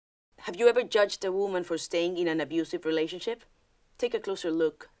Have you ever judged a woman for staying in an abusive relationship? Take a closer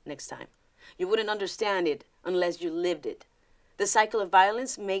look next time. You wouldn't understand it unless you lived it. The cycle of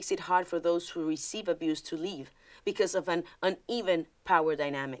violence makes it hard for those who receive abuse to leave because of an uneven power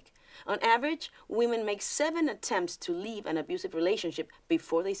dynamic. On average, women make 7 attempts to leave an abusive relationship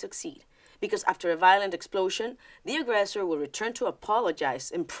before they succeed. Because after a violent explosion, the aggressor will return to apologize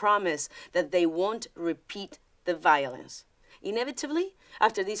and promise that they won't repeat the violence. Inevitably,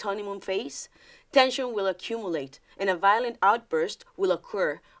 after this honeymoon phase, tension will accumulate and a violent outburst will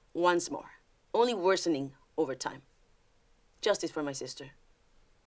occur once more, only worsening over time. Justice for my sister.